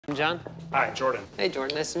I'm John. Hi, Jordan. Hey,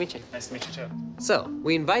 Jordan. Nice to meet you. Nice to meet you, too. So,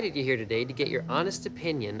 we invited you here today to get your honest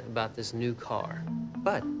opinion about this new car.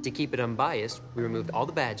 But to keep it unbiased, we removed all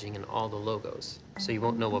the badging and all the logos, so you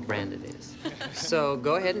won't know what brand it is. So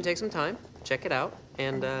go ahead and take some time, check it out,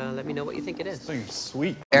 and let me know what you think it is. This thing's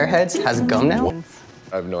sweet. Airheads has gum now?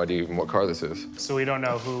 I have no idea even what car this is. So we don't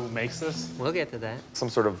know who makes this? We'll get to that. Some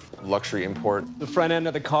sort of luxury import. The front end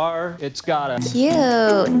of the car, it's got a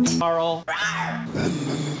Cute. Carl.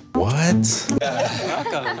 What?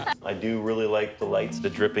 I do really like the lights, the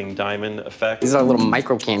dripping diamond effect. These are little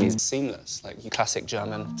micro candies. Seamless, like classic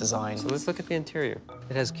German design. So let's look at the interior.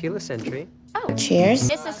 It has keyless entry. Oh, cheers.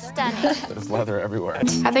 This is stunning. There's leather everywhere.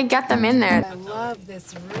 How'd they get them in there? I love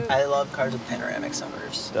this room. I love cars with panoramic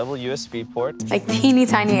sunroofs. Double USB port. Like teeny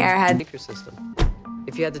tiny airhead. Speaker system.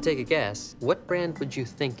 If you had to take a guess, what brand would you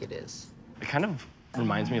think it is? It kind of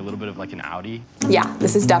reminds me a little bit of like an Audi. Yeah,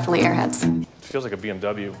 this is definitely airheads. It feels like a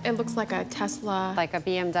BMW. It looks like a Tesla. Like a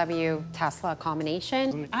BMW Tesla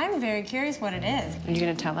combination. I'm very curious what it is. Are you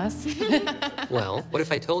gonna tell us? Well, what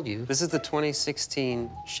if I told you this is the 2016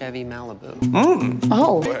 Chevy Malibu?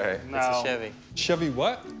 Oh. Way. It's a Chevy. Chevy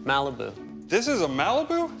what? Malibu. This is a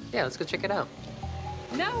Malibu? Yeah, let's go check it out.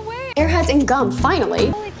 No way. Airheads and gum, finally.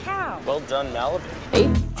 Holy cow. Well done, Malibu. Hey.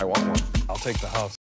 I want one. I'll take the house.